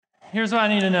here's what I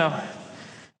need to know.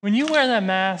 When you wear that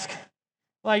mask,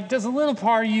 like, does a little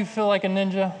part of you feel like a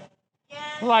ninja? Yeah.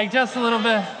 Like, just a little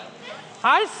bit?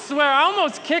 I swear, I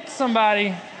almost kicked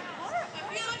somebody.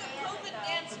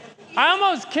 I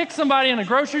almost kicked somebody in a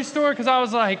grocery store because I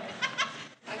was like,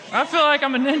 I feel like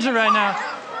I'm a ninja right now.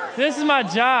 This is my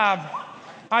job.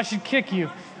 I should kick you.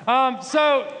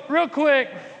 So real quick,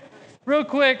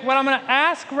 what I'm going to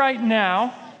ask right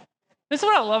now, this is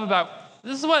what I love about,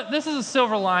 this is a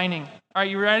silver lining. Are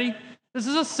you ready? This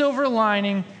is a silver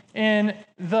lining in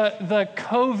the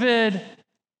COVID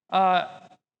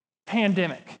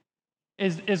pandemic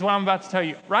is what I'm about to tell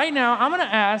you. Right now, I'm going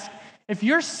to ask if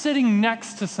you're sitting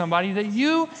next to somebody that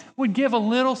you would give a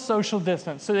little social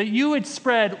distance so that you would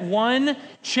spread one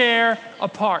chair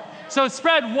apart. So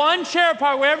spread one chair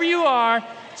apart wherever you are,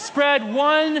 spread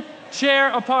one chair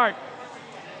apart.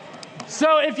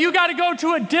 So if you got to go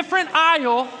to a different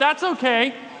aisle, that's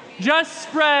okay. Just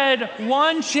spread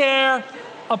one chair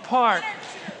apart.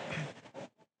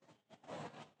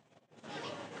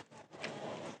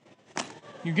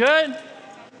 You good?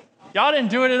 Y'all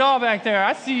didn't do it at all back there.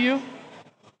 I see you.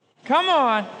 Come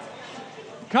on.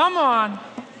 All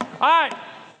right.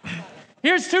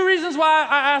 Here's two reasons why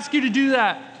I ask you to do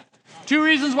that.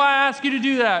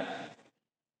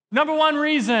 Number one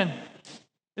reason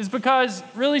is because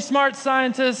really smart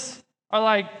scientists are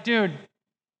like, dude,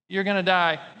 you're going to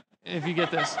die if you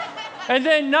get this. And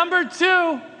then number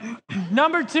two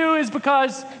is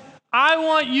because I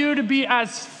want you to be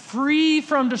as free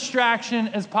from distraction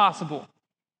as possible.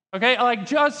 Okay, like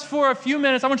just for a few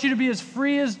minutes, I want you to be as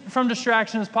free from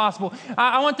distraction as possible.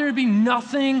 I want there to be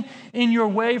nothing in your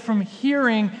way from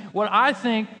hearing what I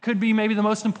think could be maybe the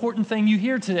most important thing you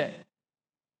hear today.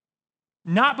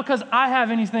 Not because I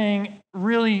have anything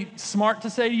really smart to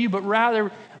say to you, but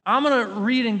rather I'm going to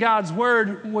read in God's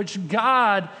word, which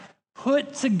God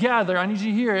put together. I need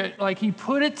you to hear it. Like he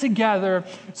put it together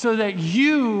so that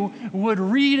you would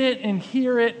read it and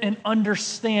hear it and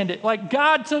understand it. Like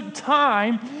God took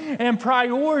time and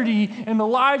priority in the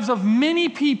lives of many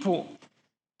people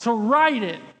to write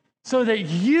it so that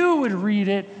you would read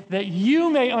it, that you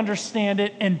may understand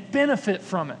it and benefit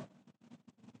from it.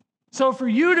 So for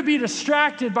you to be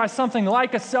distracted by something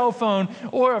like a cell phone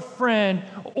or a friend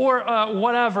or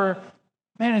whatever,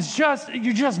 man,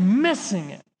 you're just missing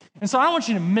it. And so I don't want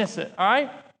you to miss it, all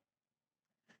right?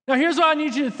 Now, here's what I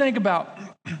need you to think about.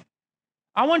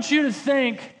 I want you to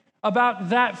think about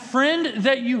that friend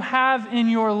that you have in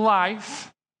your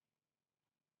life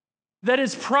that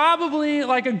is probably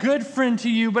like a good friend to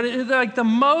you, but it's like the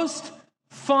most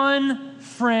fun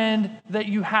friend that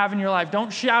you have in your life.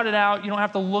 Don't shout it out. You don't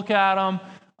have to look at them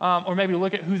or maybe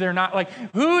look at who they're not. Like,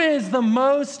 who is the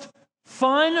most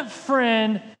fun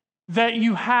friend that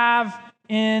you have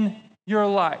in your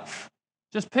life?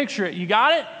 Just picture it. You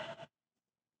got it?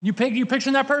 You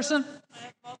picturing that person?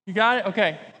 You got it?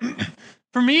 Okay.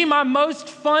 For me, my most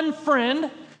fun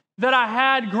friend that I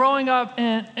had growing up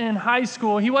in high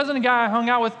school, he wasn't a guy I hung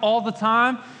out with all the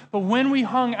time, but when we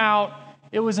hung out,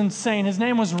 it was insane. His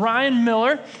name was Ryan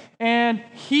Miller, and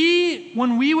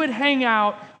when we would hang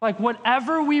out, like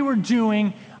whatever we were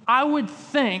doing, I would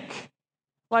think,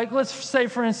 like, let's say,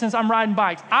 for instance, I'm riding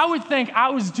bikes. I would think I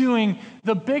was doing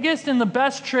the biggest and the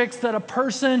best tricks that a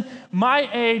person my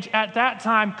age at that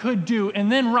time could do.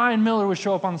 And then Ryan Miller would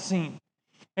show up on the scene.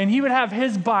 And he would have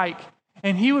his bike,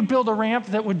 and he would build a ramp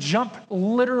that would jump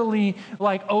literally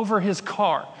like over his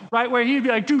car, right? Where he'd be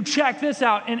like, dude, check this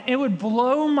out. And it would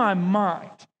blow my mind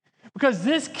because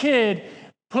this kid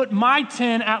put my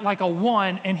 10 at like a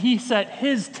 1, and he set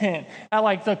his 10 at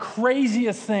like the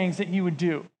craziest things that he would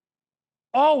do.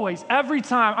 Always, every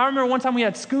time. I remember one time we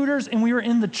had scooters and we were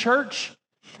in the church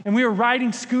and we were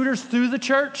riding scooters through the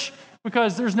church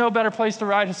because there's no better place to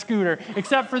ride a scooter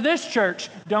except for this church.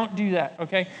 Don't do that,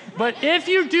 okay? But if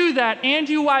you do that and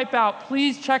you wipe out,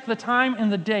 please check the time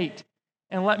and the date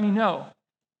and let me know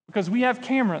because we have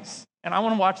cameras and I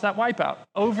want to watch that wipeout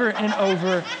over and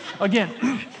over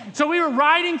again. So we were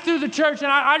riding through the church,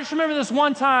 and I just remember this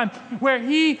one time where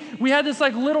we had this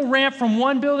like little ramp from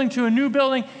one building to a new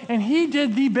building, and he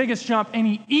did the biggest jump, and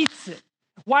he eats it,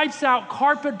 wipes out,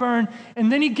 carpet burn,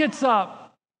 and then he gets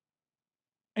up,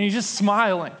 and he's just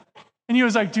smiling. And he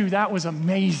was like, dude, that was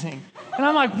amazing. And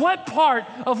I'm like, what part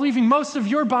of leaving most of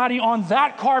your body on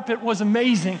that carpet was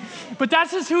amazing? But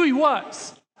that's just who he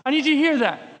was. I need you to hear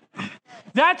that.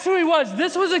 That's who he was.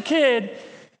 This was a kid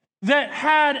that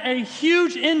had a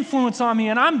huge influence on me.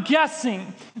 And I'm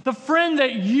guessing the friend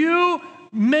that you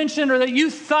mentioned or that you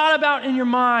thought about in your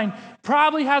mind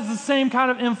probably has the same kind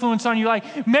of influence on you.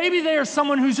 Like maybe they are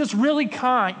someone who's just really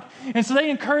kind. And so they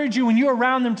encourage you when you're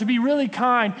around them to be really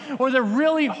kind, or they're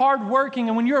really hardworking.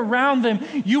 And when you're around them,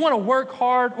 you want to work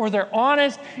hard, or they're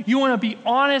honest. You want to be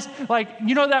honest. Like,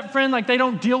 you know that friend, like they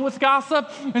don't deal with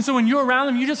gossip. And so when you're around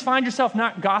them, you just find yourself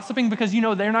not gossiping because you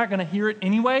know they're not going to hear it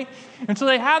anyway. And so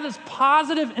they have this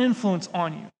positive influence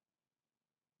on you.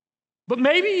 But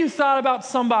maybe you thought about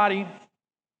somebody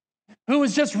who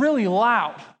was just really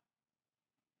loud.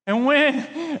 And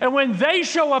when they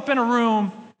show up in a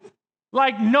room,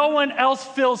 like no one else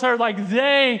feels heard, like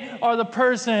they are the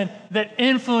person that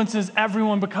influences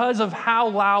everyone because of how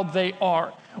loud they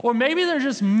are. Or maybe they're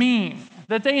just mean,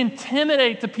 that they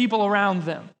intimidate the people around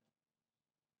them.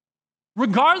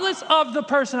 Regardless of the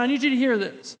person, I need you to hear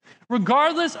this.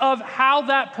 Regardless of how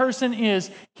that person is,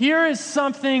 here is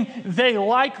something they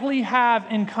likely have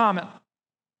in common.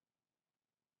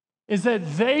 Is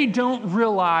that they don't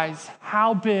realize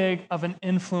how big of an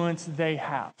influence they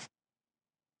have.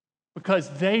 Because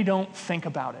they don't think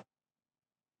about it.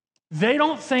 They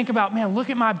don't think about, man, look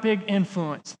at my big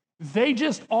influence. They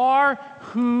just are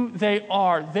who they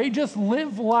are. They just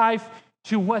live life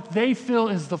to what they feel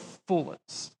is the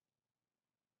fullest.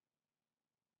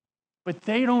 But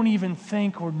they don't even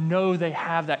think or know they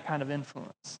have that kind of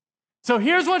influence. So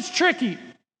here's what's tricky.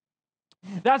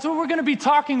 That's what we're going to be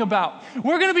talking about.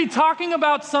 We're going to be talking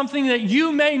about something that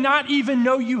you may not even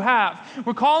know you have.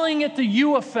 We're calling it the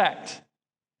you effect.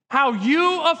 How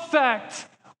you affect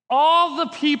all the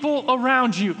people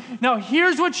around you. Now,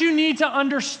 here's what you need to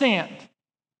understand.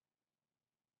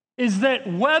 Is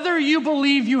that whether you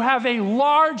believe you have a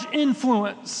large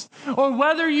influence or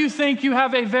whether you think you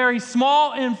have a very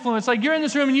small influence, like you're in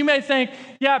this room and you may think,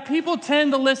 yeah, people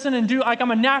tend to listen and do, like I'm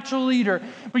a natural leader.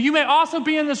 But you may also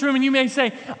be in this room and you may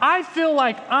say, I feel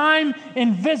like I'm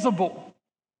invisible.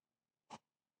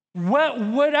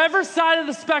 Whatever side of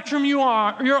the spectrum you're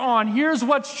on, here's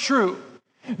what's true.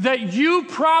 That you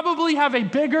probably have a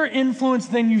bigger influence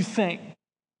than you think.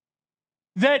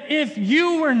 That if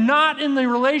you were not in the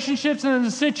relationships and in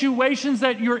the situations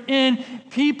that you're in,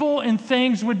 people and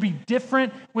things would be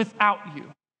different without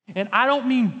you. And I don't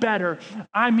mean better.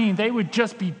 I mean they would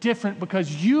just be different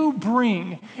because you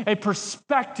bring a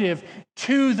perspective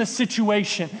to the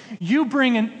situation. You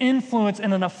bring an influence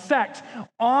and an effect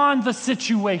on the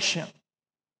situation.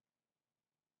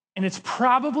 And it's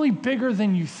probably bigger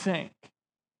than you think.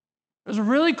 There's a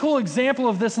really cool example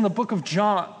of this in the book of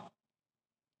John.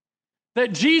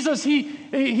 That Jesus,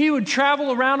 he would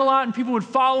travel around a lot and people would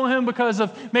follow him because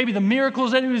of maybe the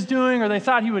miracles that he was doing, or they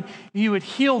thought he would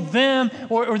heal them,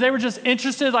 or they were just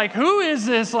interested, like, who is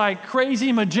this like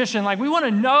crazy magician? Like, we want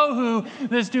to know who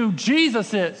this dude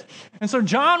Jesus is. And so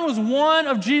John was one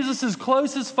of Jesus's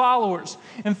closest followers.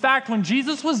 In fact, when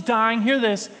Jesus was dying, hear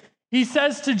this, he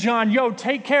says to John, yo,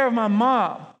 take care of my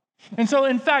mom. And so,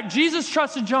 in fact, Jesus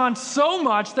trusted John so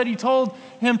much that he told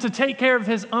him to take care of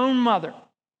his own mother.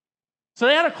 So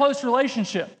they had a close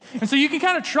relationship. And so you can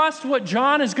kind of trust what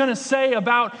John is going to say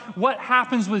about what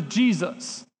happens with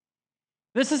Jesus.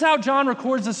 This is how John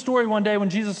records this story one day when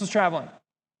Jesus was traveling.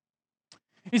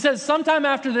 He says, sometime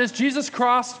after this, Jesus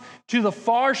crossed to the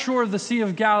far shore of the Sea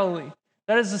of Galilee.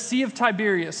 That is the Sea of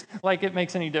Tiberias, like it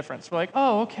makes any difference. We're like,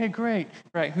 oh, okay, great.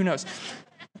 Right, who knows?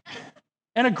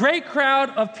 And a great crowd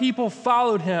of people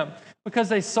followed him because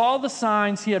they saw the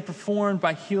signs he had performed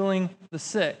by healing the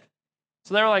sick.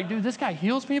 So they were like, dude, this guy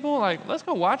heals people? Like, let's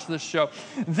go watch this show.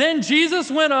 Then Jesus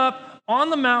went up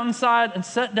on the mountainside and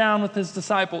sat down with his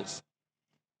disciples.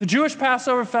 The Jewish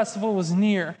Passover festival was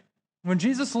near. When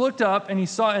Jesus looked up and he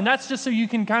saw, and that's just so you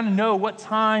can kind of know what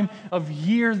time of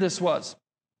year this was,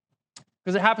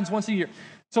 because it happens once a year.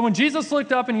 So when Jesus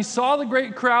looked up and he saw the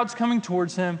great crowds coming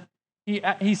towards him,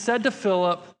 he said to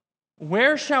Philip,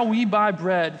 where shall we buy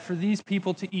bread for these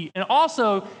people to eat? And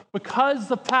also, because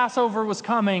the Passover was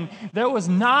coming, there was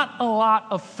not a lot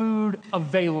of food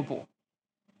available.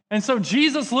 And so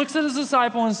Jesus looks at his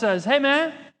disciple and says, hey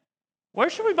man, where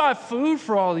should we buy food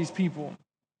for all these people?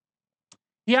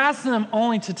 He asked them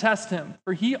only to test him,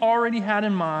 for he already had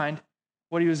in mind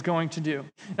what he was going to do.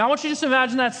 Now I want you to just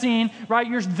imagine that scene, right?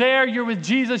 You're there, you're with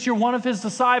Jesus, you're one of his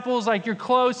disciples, like you're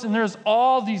close, and there's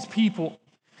all these people.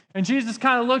 And Jesus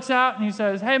kind of looks out and he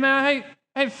says, hey man,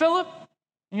 hey Philip.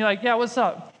 And you're like, yeah, what's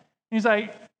up? And he's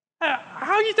like,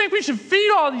 how do you think we should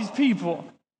feed all these people?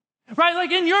 Right?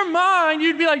 Like in your mind,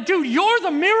 you'd be like, dude, you're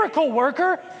the miracle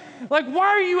worker. Like, why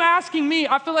are you asking me?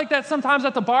 I feel like that sometimes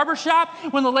at the barber shop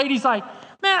when the lady's like,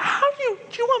 man, how do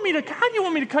you want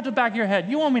me to cut the back of your head?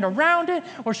 You want me to round it?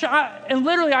 And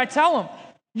literally I tell them,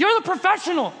 you're the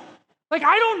professional. Like,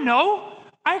 I don't know.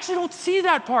 I actually don't see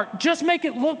that part. Just make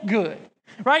it look good,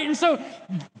 right? And so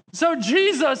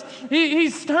Jesus, he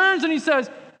turns and he says,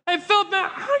 hey, Philip, man,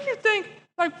 how do you think,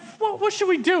 like, what should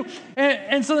we do?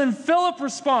 And so then Philip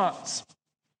responds.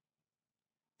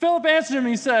 Philip answered him,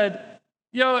 he said,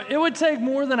 it would take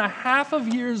more than a half of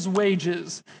year's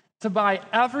wages to buy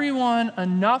everyone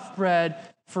enough bread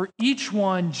for each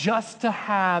one just to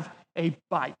have a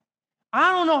bite.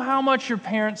 I don't know how much your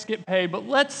parents get paid, but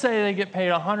let's say they get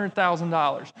paid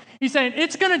 $100,000. He's saying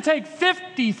it's going to take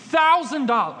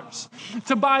 $50,000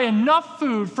 to buy enough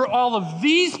food for all of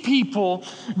these people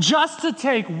just to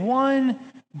take one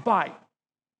bite.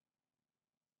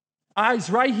 Eyes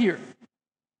right here.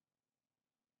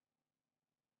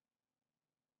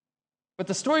 But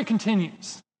the story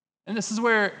continues, and this is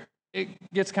where it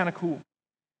gets kind of cool.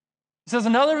 It says,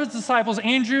 another of his disciples,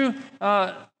 Andrew,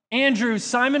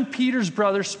 Simon Peter's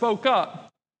brother, spoke up.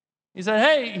 He said,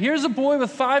 hey, here's a boy with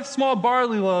 5 small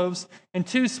barley loaves and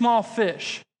 2 small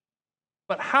fish.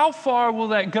 But how far will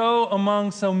that go among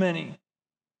so many?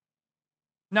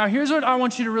 Now, here's what I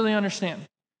want you to really understand.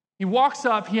 He walks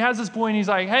up, he has this boy, and he's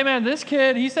like, hey, man, this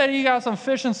kid, he said he got some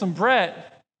fish and some bread.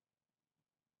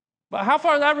 But how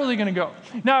far is that really going to go?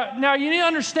 Now, you need to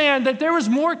understand that there was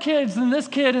more kids than this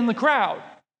kid in the crowd.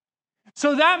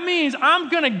 So that means I'm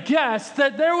going to guess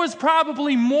that there was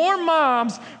probably more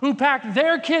moms who packed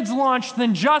their kids' lunch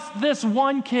than just this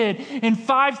one kid and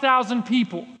 5,000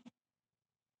 people.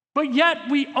 But yet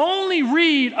we only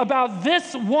read about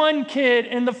this one kid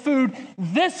and the food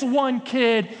this one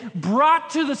kid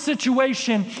brought to the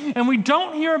situation, and we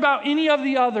don't hear about any of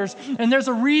the others, and there's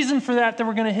a reason for that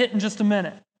we're going to hit in just a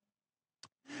minute.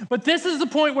 But this is the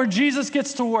point where Jesus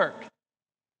gets to work.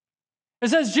 It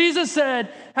says, Jesus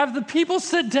said, have the people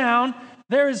sit down.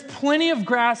 There was plenty of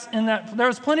grass in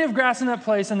that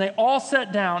place, and they all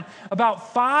sat down.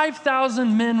 About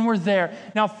 5,000 men were there.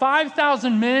 Now,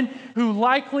 5,000 men who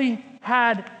likely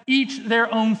had each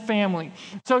their own family.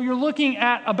 So you're looking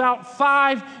at about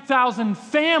 5,000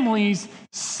 families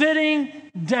sitting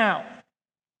down.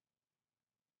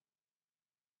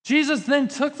 Jesus then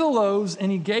took the loaves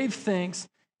and he gave thanks,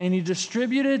 and he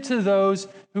distributed to those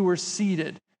who were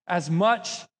seated as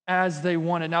much as they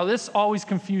wanted. Now, this always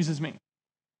confuses me.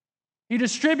 He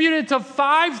distributed to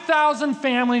 5,000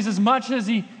 families as much as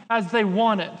they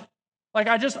wanted. Like,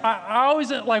 I always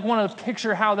like want to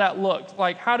picture how that looked.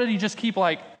 Like, how did he just keep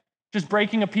just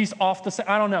breaking a piece off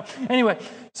I don't know. Anyway,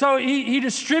 so he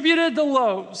distributed the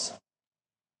loaves.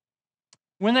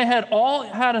 When they had all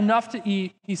had enough to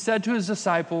eat, he said to his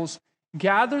disciples,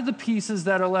 gather the pieces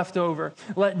that are left over.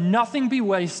 Let nothing be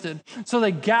wasted. So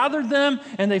they gathered them,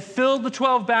 and they filled the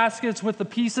 12 baskets with the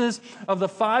pieces of the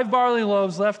 5 barley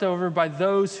loaves left over by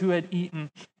those who had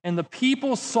eaten. And the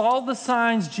people saw the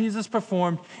signs Jesus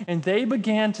performed, and they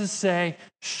began to say,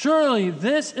 surely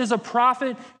this is a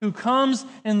prophet who comes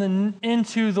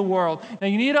into the world. Now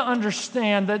you need to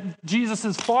understand that Jesus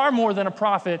is far more than a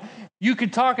prophet. You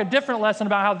could talk a different lesson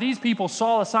about how these people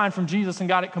saw a sign from Jesus and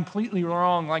got it completely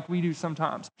wrong like we do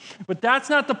sometimes. But that's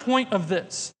not the point of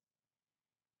this.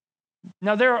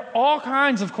 Now there are all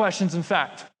kinds of questions, in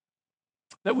fact,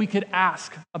 that we could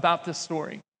ask about this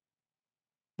story.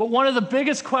 But one of the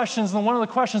biggest questions, and one of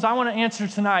the questions I want to answer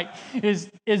tonight is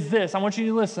this. I want you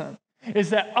to listen.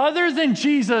 Is that other than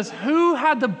Jesus, who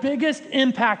had the biggest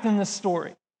impact in this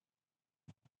story?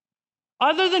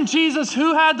 Other than Jesus,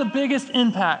 who had the biggest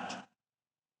impact?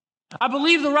 I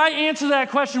believe the right answer to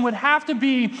that question would have to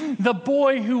be the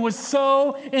boy who was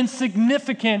so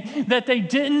insignificant that they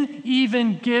didn't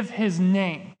even give his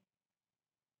name.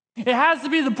 It has to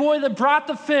be the boy that brought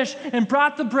the fish and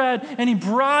brought the bread, and he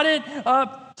brought it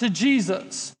up to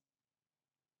Jesus.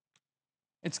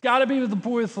 It's got to be with the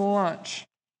boy with the lunch.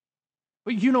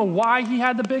 But you know why he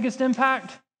had the biggest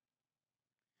impact?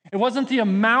 It wasn't the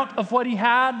amount of what he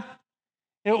had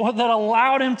that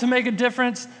allowed him to make a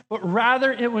difference, but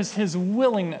rather it was his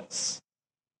willingness.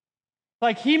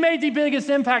 Like, he made the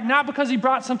biggest impact not because he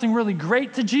brought something really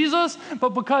great to Jesus,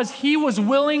 but because he was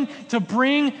willing to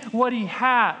bring what he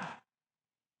had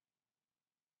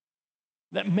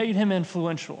that made him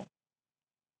influential.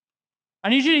 I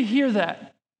need you to hear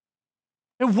that.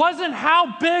 It wasn't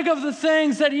how big of the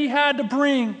things that he had to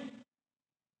bring.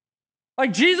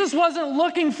 Like, Jesus wasn't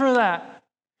looking for that.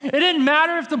 It didn't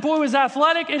matter if the boy was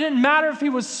athletic. It didn't matter if he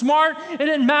was smart. It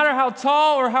didn't matter how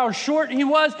tall or how short he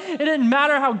was. It didn't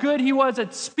matter how good he was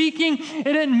at speaking. It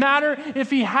didn't matter if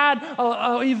he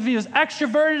if he was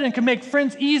extroverted and could make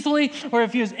friends easily, or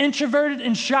if he was introverted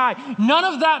and shy. None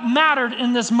of that mattered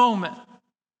in this moment.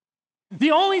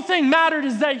 The only thing mattered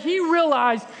is that he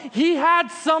realized he had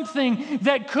something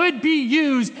that could be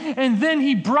used, and then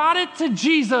he brought it to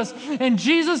Jesus, and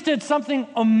Jesus did something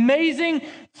amazing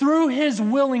through his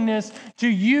willingness to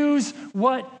use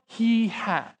what he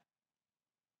had.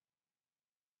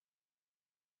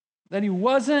 That he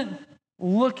wasn't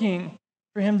looking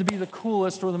for him to be the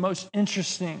coolest or the most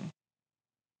interesting.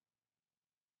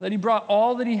 That he brought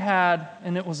all that he had,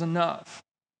 and it was enough.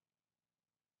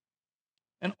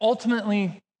 And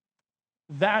ultimately,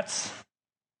 this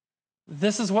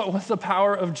is what was the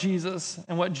power of Jesus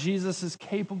and what Jesus is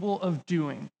capable of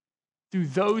doing through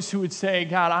those who would say,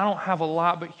 God, I don't have a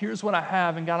lot, but here's what I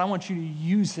have, and God, I want you to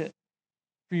use it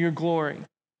for your glory.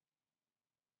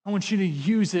 I want you to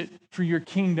use it for your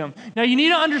kingdom. Now, you need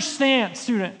to understand,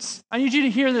 students, I need you to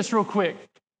hear this real quick,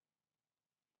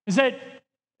 is that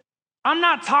I'm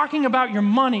not talking about your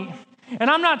money. And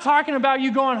I'm not talking about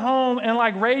you going home and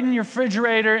like raiding your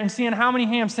refrigerator and seeing how many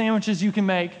ham sandwiches you can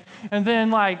make and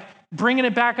then like bringing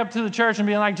it back up to the church and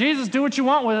being like, Jesus, do what you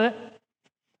want with it.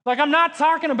 Like, I'm not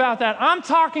talking about that. I'm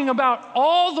talking about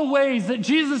all the ways that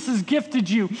Jesus has gifted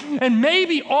you and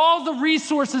maybe all the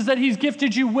resources that he's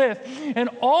gifted you with and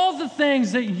all the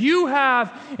things that you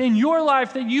have in your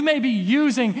life that you may be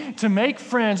using to make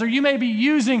friends or you may be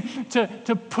using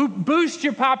to boost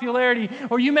your popularity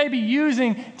or you may be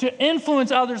using to influence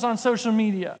others on social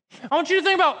media. I want you to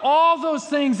think about all those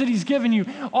things that he's given you,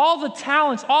 all the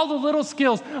talents, all the little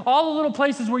skills, all the little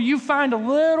places where you find a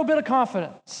little bit of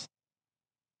confidence.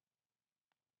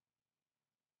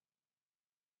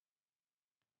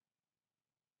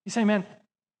 You say, man,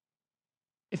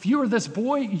 if you were this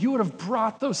boy, you would have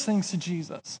brought those things to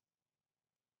Jesus.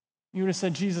 You would have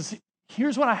said, Jesus,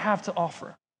 here's what I have to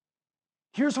offer.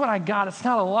 Here's what I got. It's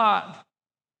not a lot,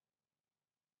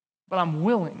 but I'm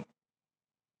willing.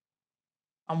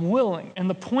 I'm willing. And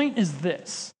the point is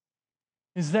this,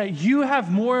 is that you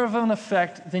have more of an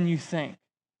effect than you think.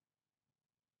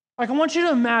 Like, I want you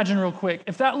to imagine real quick,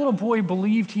 if that little boy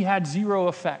believed he had zero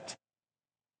effect.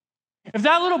 If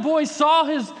that little boy saw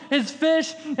his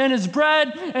fish and his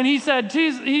bread and he said,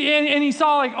 geez, and he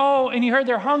saw like, oh, and he heard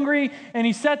they're hungry and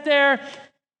he sat there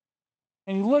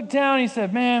and he looked down and he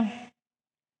said, man,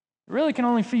 it really can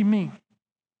only feed me.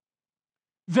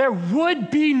 There would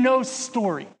be no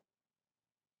story.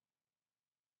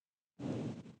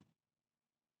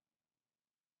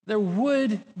 There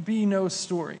would be no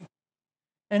story.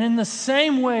 And in the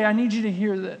same way, I need you to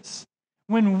hear this.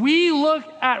 When we look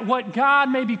at what God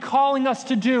may be calling us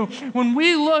to do, when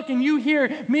we look and you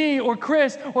hear me or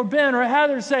Chris or Ben or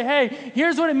Heather say, hey,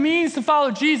 here's what it means to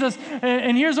follow Jesus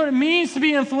and here's what it means to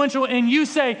be influential, and you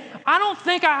say, I don't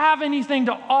think I have anything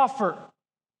to offer.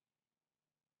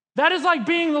 That is like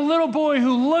being the little boy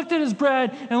who looked at his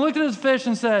bread and looked at his fish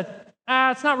and said,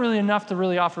 it's not really enough to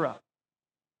really offer up.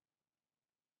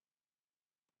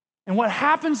 And what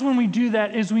happens when we do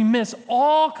that is we miss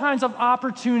all kinds of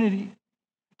opportunity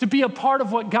to be a part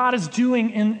of what God is doing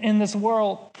in this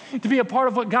world, to be a part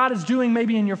of what God is doing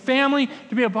maybe in your family,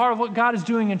 to be a part of what God is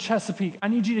doing in Chesapeake. I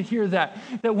need you to hear that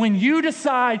when you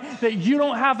decide that you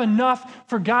don't have enough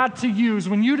for God to use,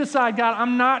 when you decide, God,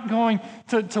 I'm not going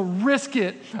to risk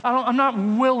it, I'm not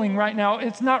willing right now,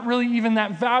 it's not really even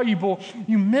that valuable,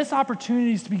 you miss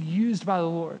opportunities to be used by the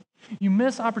Lord. You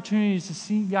miss opportunities to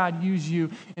see God use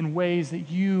you in ways that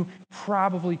you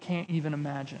probably can't even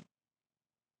imagine.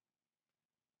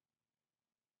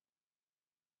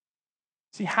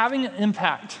 See, having an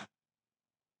impact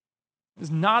is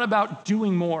not about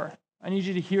doing more. I need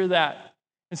you to hear that.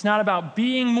 It's not about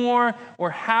being more or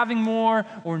having more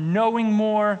or knowing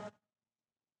more.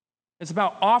 It's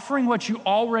about offering what you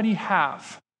already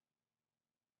have.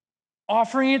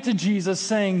 Offering it to Jesus,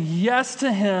 saying yes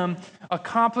to him,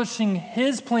 accomplishing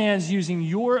his plans using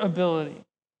your ability.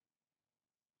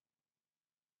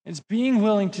 It's being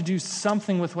willing to do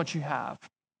something with what you have.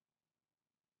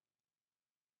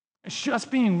 It's just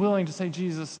being willing to say,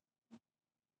 Jesus,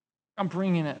 I'm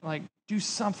bringing it. Like, do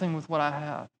something with what I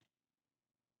have.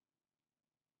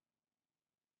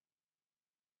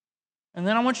 And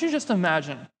then I want you to just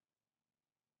imagine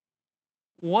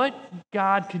what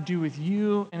God could do with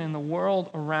you and in the world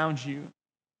around you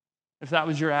if that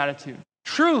was your attitude.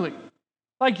 Truly.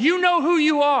 Like, you know who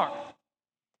you are.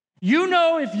 You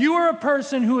know if you are a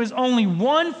person who is only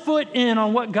 1 foot in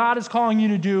on what God is calling you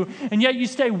to do, and yet you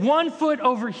stay 1 foot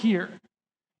over here.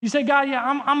 You say, God, yeah,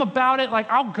 I'm about it. Like,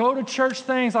 I'll go to church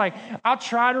things. Like, I'll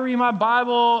try to read my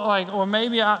Bible. Like, or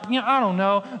maybe I don't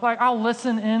know. Like, I'll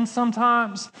listen in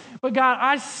sometimes. But God,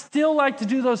 I still like to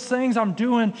do those things I'm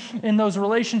doing in those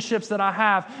relationships that I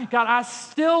have. God, I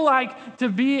still like to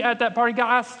be at that party.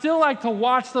 God, I still like to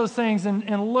watch those things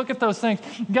and look at those things.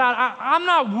 God, I'm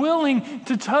not willing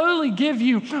to totally give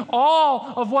you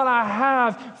all of what I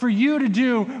have for you to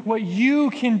do what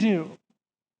you can do.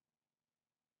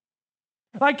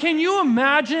 Like, can you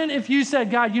imagine if you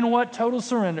said, God, you know what? Total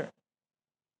surrender.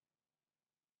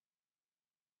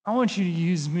 I want you to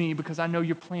use me because I know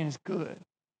your plan is good.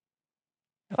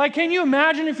 Like, can you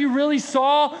imagine if you really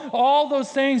saw all those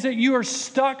things that you are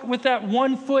stuck with that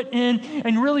one foot in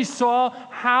and really saw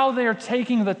how they are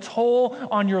taking the toll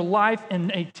on your life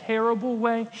in a terrible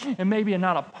way and maybe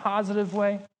not a positive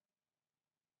way?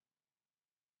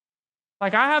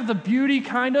 Like, I have the beauty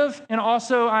kind of, and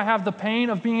also I have the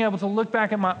pain of being able to look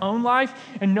back at my own life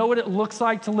and know what it looks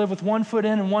like to live with one foot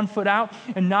in and one foot out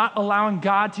and not allowing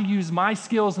God to use my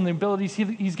skills and the abilities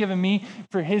he's given me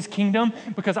for his kingdom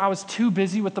because I was too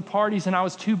busy with the parties and I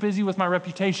was too busy with my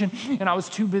reputation and I was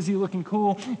too busy looking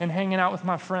cool and hanging out with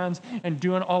my friends and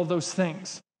doing all those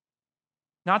things.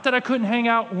 Not that I couldn't hang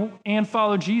out and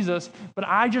follow Jesus, but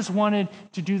I just wanted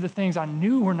to do the things I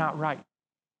knew were not right.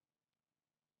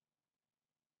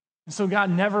 And so God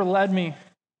never led me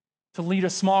to lead a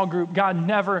small group. God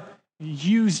never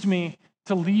used me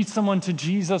to lead someone to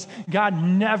Jesus. God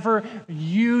never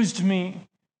used me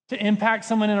to impact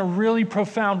someone in a really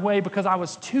profound way because I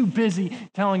was too busy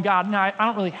telling God, no, I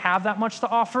don't really have that much to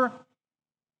offer.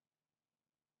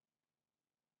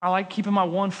 I like keeping my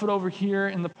one foot over here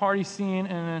in the party scene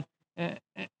and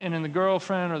in the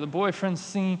girlfriend or the boyfriend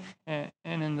scene and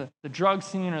in the drug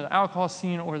scene or the alcohol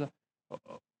scene or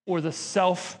the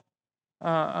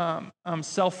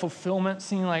self-fulfillment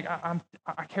scene. Like,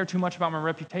 I care too much about my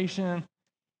reputation,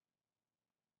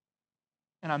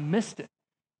 and I missed it.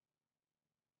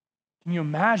 Can you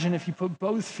imagine if you put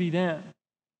both feet in?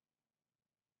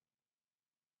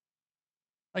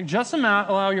 Like, just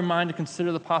allow your mind to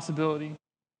consider the possibility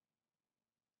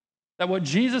that what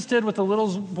Jesus did with the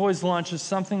little boy's lunch is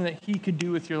something that he could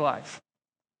do with your life.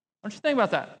 Why don't you think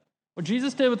about that? What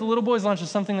Jesus did with the little boy's lunch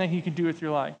is something that he could do with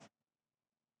your life.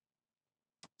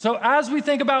 So as we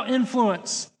think about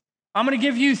influence, I'm going to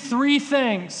give you three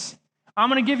things. I'm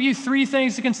going to give you three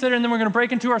things to consider, and then we're going to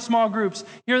break into our small groups.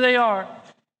 Here they are.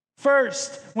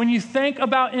 First, when you think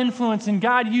about influence and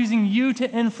God using you to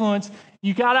influence,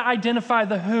 you got to identify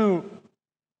the who.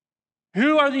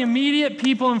 Who are the immediate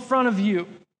people in front of you?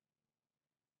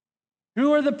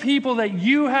 Who are the people that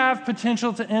you have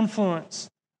potential to influence?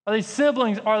 Are they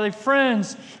siblings? Are they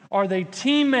friends? Are they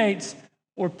teammates?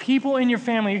 Or people in your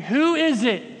family? Who is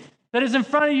it that is in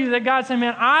front of you that God's saying,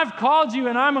 man, I've called you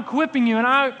and I'm equipping you and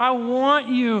I want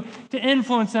you to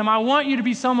influence them. I want you to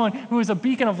be someone who is a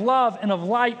beacon of love and of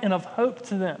light and of hope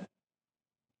to them.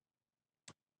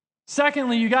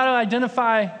 Secondly, you got to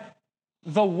identify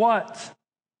the what.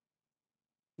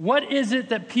 What is it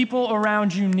that people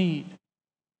around you need?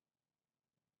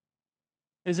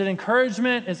 Is it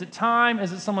encouragement? Is it time?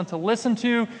 Is it someone to listen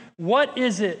to? What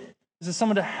is it? Is it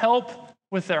someone to help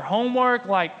with their homework?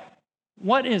 Like,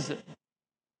 what is it?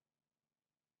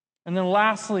 And then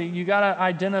lastly, you got to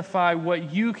identify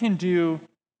what you can do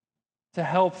to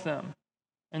help them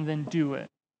and then do it.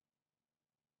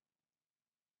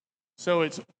 So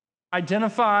it's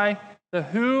identify the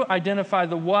who, identify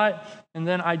the what, and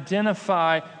then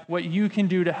identify what you can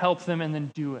do to help them and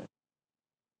then do it.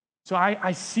 So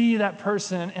I see that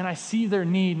person and I see their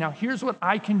need. Now here's what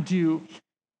I can do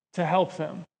to help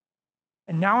them.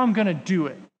 And now I'm going to do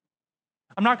it.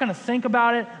 I'm not going to think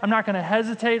about it. I'm not going to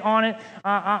hesitate on it.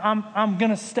 I'm going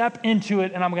to step into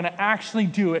it, and I'm going to actually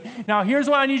do it. Now, here's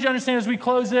what I need you to understand as we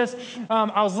close this.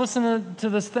 I was listening to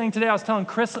this thing today. I was telling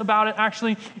Chris about it,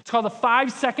 actually. It's called the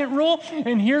 5-second rule,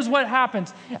 and here's what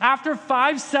happens. After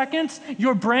 5 seconds,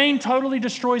 your brain totally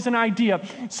destroys an idea.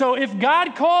 So if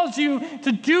God calls you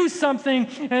to do something,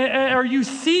 or you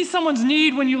see someone's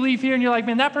need when you leave here, and you're like,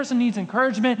 man, that person needs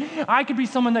encouragement. I could be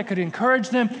someone that could encourage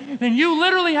them. Then you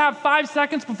literally have 5 seconds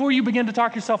before you begin to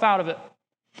talk yourself out of it.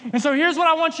 And so here's what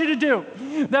I want you to do.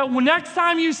 That next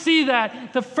time you see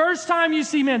that, the first time you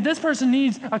see, man, this person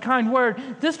needs a kind word.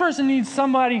 This person needs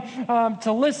somebody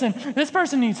to listen. This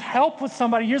person needs help with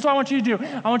somebody. Here's what I want you to do.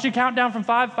 I want you to count down from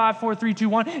 5, 4, 3, 2,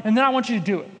 1, and then I want you to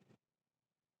do it.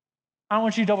 I don't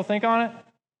want you to double think on it.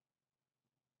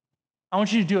 I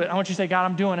want you to do it. I want you to say, God,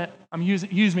 I'm doing it.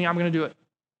 Use me. I'm going to do it.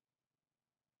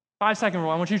 5-second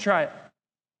rule. I want you to try it.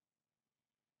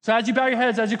 So as you bow your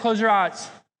heads, as you close your eyes,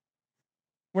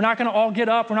 We're not going to all get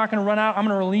up. We're not going to run out. I'm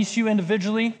going to release you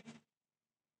individually.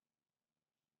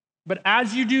 But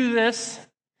as you do this,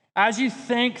 as you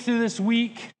think through this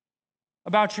week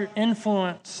about your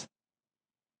influence,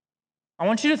 I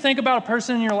want you to think about a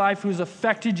person in your life who's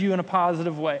affected you in a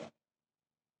positive way.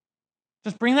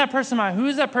 Just bring that person to mind. Who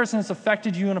is that person that's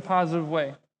affected you in a positive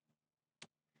way?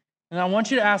 And I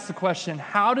want you to ask the question,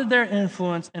 how did their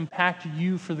influence impact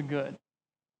you for the good?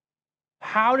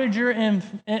 How did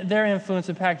their influence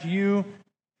impact you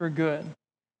for good?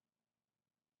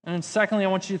 And then secondly, I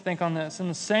want you to think on this. In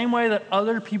the same way that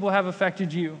other people have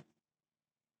affected you,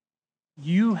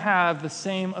 you have the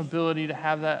same ability to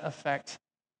have that effect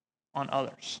on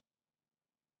others.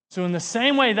 So in the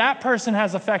same way that person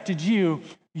has affected you,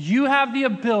 you have the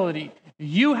ability,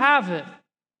 you have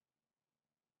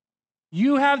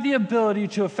the ability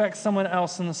to affect someone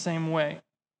else in the same way.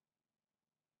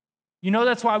 You know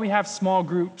that's why we have small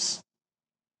groups.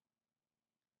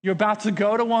 You're about to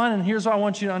go to one, and here's what I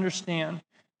want you to understand.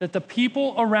 That the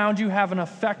people around you have an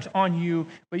effect on you,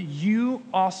 but you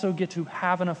also get to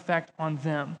have an effect on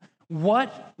them.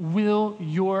 What will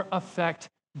your effect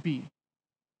be?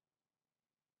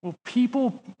 Well,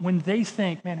 people, when they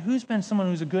think, man, who's been someone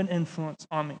who's a good influence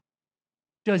on me?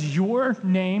 Does your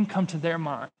name come to their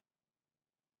mind?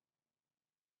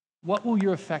 What will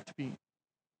your effect be?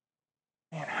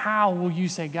 And how will you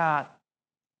say, God,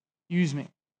 use me?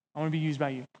 I want to be used by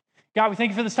you. God, we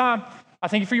thank you for this time. I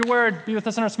thank you for your word. Be with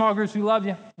us in our small groups. We love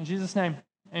you. In Jesus' name,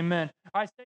 amen. All right.